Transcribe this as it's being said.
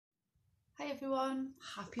Hi everyone,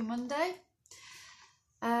 happy Monday.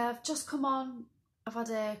 I've just come on, I've had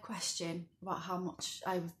a question about how much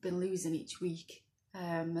I've been losing each week.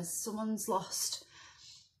 As someone's lost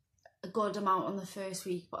a good amount on the first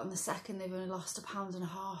week, but on the second they've only lost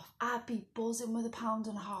 £1.50. I'd be buzzing with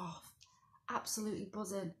 £1.50, absolutely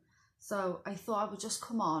buzzing. So I thought I would just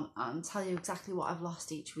come on and tell you exactly what I've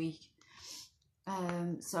lost each week.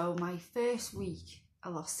 So my first week I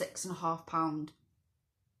lost £6.50.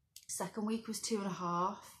 Second week was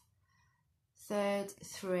 2.5, third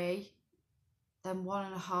 3, then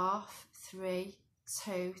 1.5, 3,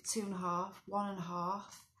 2, 2.5, 1.5,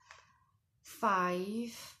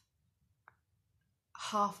 5,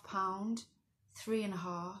 £0.5,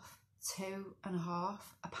 3.5, 2.5,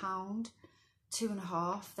 £1,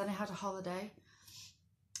 2.5. Then I had a holiday.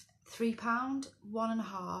 £3,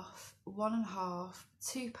 1.5, 1.5,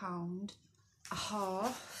 £2,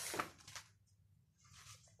 £0.5,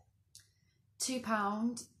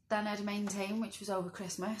 £2. Then I had a maintain, which was over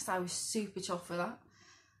Christmas. I was super chuffed for that.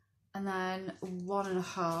 And then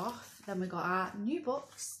 1.5. Then we got our new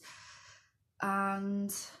books,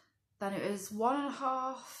 and then it was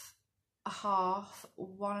 1.5, a half,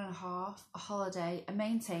 1.5, a holiday, a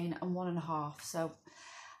maintain, and 1.5. So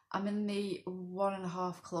I'm in the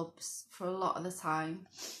 1.5 clubs for a lot of the time,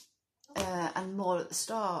 and more at the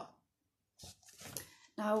start.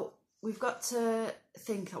 Now, we've got to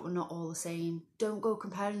think that we're not all the same. Don't go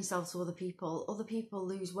comparing yourself to other people. Other people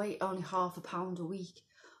lose weight only £0.5 a week.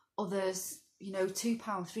 Others, you know, £2,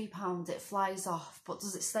 £3, it flies off. But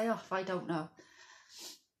does it stay off? I don't know.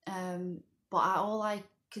 But all I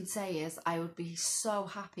can say is I would be so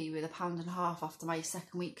happy with £1.50 after my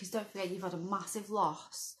second week, because don't forget you've had a massive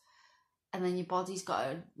loss, and then your body's got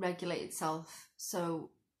to regulate itself. So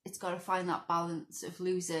it's got to find that balance of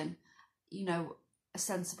losing, you know, a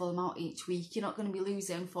sensible amount each week. You're not going to be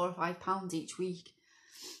losing £4 or £5 each week,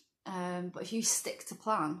 but if you stick to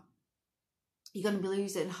plan, you're going to be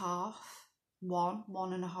losing half, 1,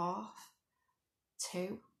 1.5,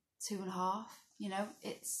 2, 2.5. You know,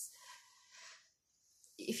 it's,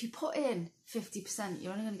 if you put in 50%,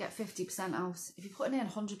 you're only going to get 50% out. If you're putting in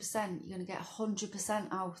 100%, you're going to get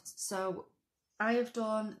 100% out. So I have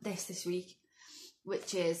done this week,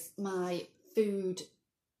 which is my food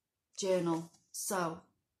journal. So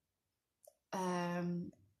I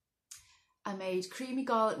made creamy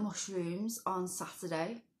garlic mushrooms on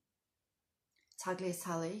Saturday,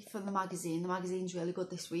 tagliatelle, from the magazine. The magazine's really good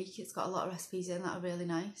this week. It's got a lot of recipes in that are really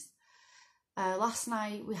nice. Last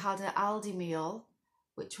night we had an Aldi meal,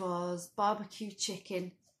 which was barbecue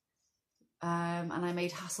chicken, and I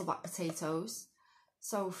made Hasselback potatoes.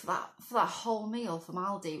 So for that whole meal from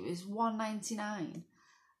Aldi, it was £1.99,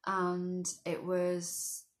 and it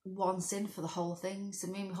was once in for the whole thing. So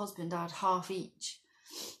me and my husband had half each,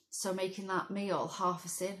 so making that meal half a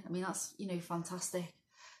sin, I mean, that's, you know, fantastic.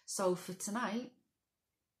 So for tonight,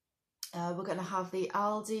 we're going to have the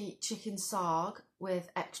Aldi chicken sarg with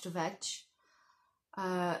extra veg.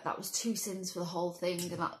 That was 2 sins for the whole thing,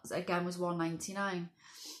 and that again was £1.99.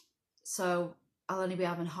 So I'll only be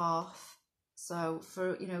having half. So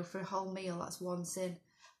for, you know, for a whole meal, that's 1 sin.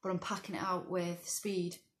 But I'm packing it out with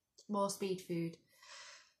speed, more speed food.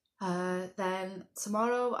 Then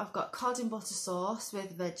tomorrow I've got cod and butter sauce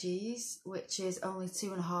with veggies, which is only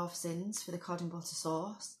 2.5 sins for the cod and butter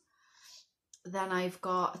sauce. Then I've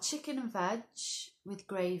got a chicken and veg with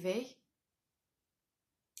gravy.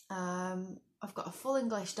 I've got a full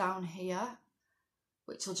English down here,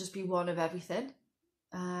 which will just be one of everything.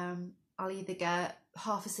 I'll either get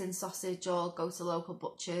half a sin sausage or go to local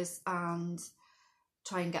butchers and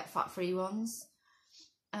try and get fat-free ones.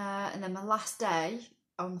 And then my last day,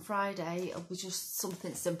 on Friday, it'll be just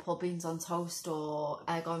something simple, beans on toast or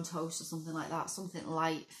egg on toast or something like that, something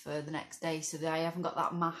light for the next day, so that I haven't got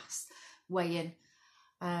that mass weighing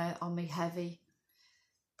on me heavy.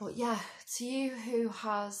 But yeah, to you who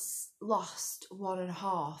has lost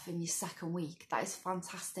 1.5 in your second week, that is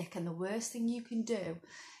fantastic. And the worst thing you can do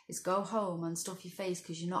is go home and stuff your face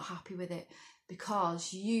because you're not happy with it,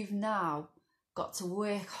 because you've now got to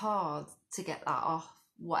work hard to get that off,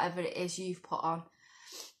 whatever it is you've put on.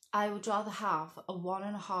 I would rather have a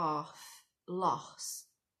 1.5 loss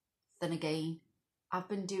than a gain. I've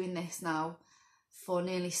been doing this now for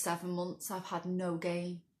nearly 7 months. I've had no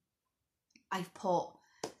gain. I haven't put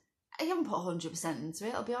 100% into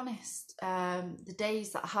it, I'll be honest. The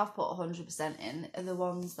days that I have put 100% in are the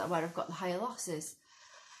ones where I've got the higher losses.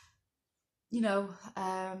 You know,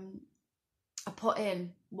 I put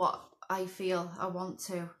in what I feel I want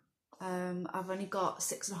to. I've only got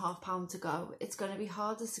 £6.50 to go. It's going to be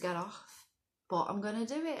harder to get off, but I'm going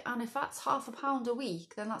to do it. And if that's £0.5 a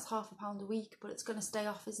week, then that's £0.5 a week, but it's going to stay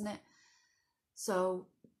off, isn't it? So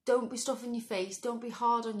don't be stuffing your face. Don't be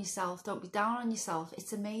hard on yourself. Don't be down on yourself.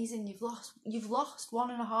 It's amazing. You've lost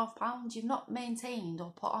 £1.5. You've not maintained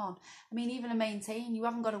or put on. I mean, even to maintain, you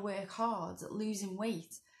haven't got to work hard at losing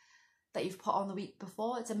weight that you've put on the week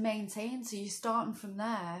before. It's a maintain. So you're starting from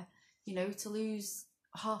there, you know, to lose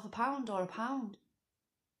 £0.5 or £1.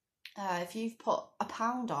 If you've put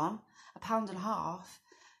 £1 on, £1.5,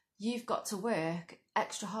 you've got to work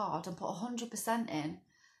extra hard and put 100% in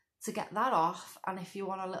to get that off. And if you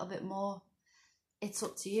want a little bit more, it's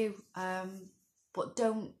up to you. But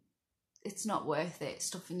it's not worth it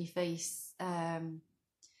stuffing your face and,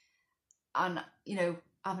 you know,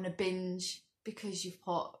 having a binge because you've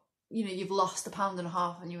lost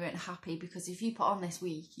 £1.5 and you weren't happy, because if you put on this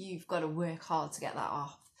week, you've got to work hard to get that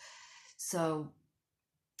off. So,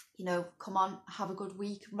 you know, come on, have a good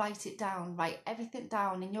week, write it down, write everything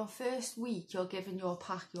down. In your first week, you're given your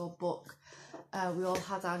pack, your book. We all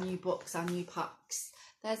had our new books, our new packs.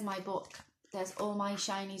 There's my book. There's all my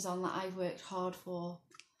shinies on that I've worked hard for.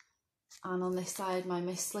 And on this side, my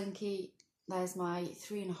Miss Slinky. There's my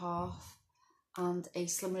 3.5 and a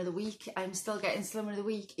Slimmer of the Week. I'm still getting Slimmer of the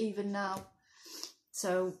Week even now.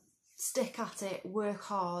 So stick at it, work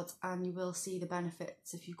hard, and you will see the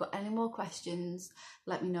benefits. If you've got any more questions,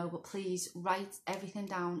 let me know. But please write everything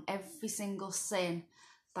down, every single sin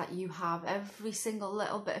that you have, every single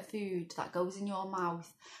little bit of food that goes in your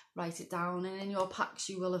mouth, write it down. And in your packs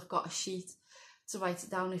you will have got a sheet to write it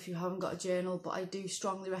down if you haven't got a journal, but I do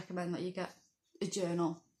strongly recommend that you get a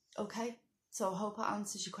journal. Okay, so I hope that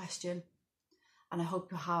answers your question, and I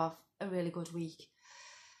hope you have a really good week.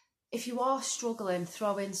 If you are struggling,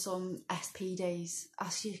 throw in some SP days.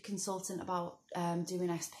 Ask your consultant about doing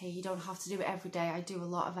SP. You don't have to do it every day. I do a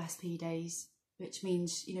lot of SP days, which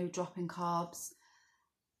means, you know, dropping carbs,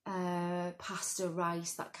 pasta,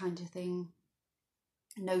 rice, that kind of thing.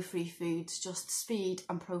 No free foods, just speed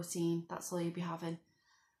and protein. That's all you'll be having.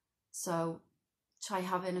 So try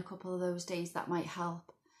having a couple of those days. That might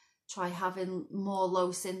help. Try having more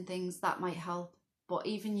low sin things. That might help. But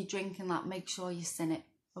even you drinking that, make sure you sin it.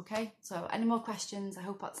 Okay, so any more questions? I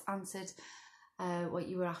hope that's answered what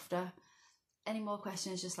you were after. Any more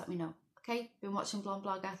questions, just let me know. Okay, been watching Blonde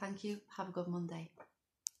Blogger. Thank you. Have a good Monday.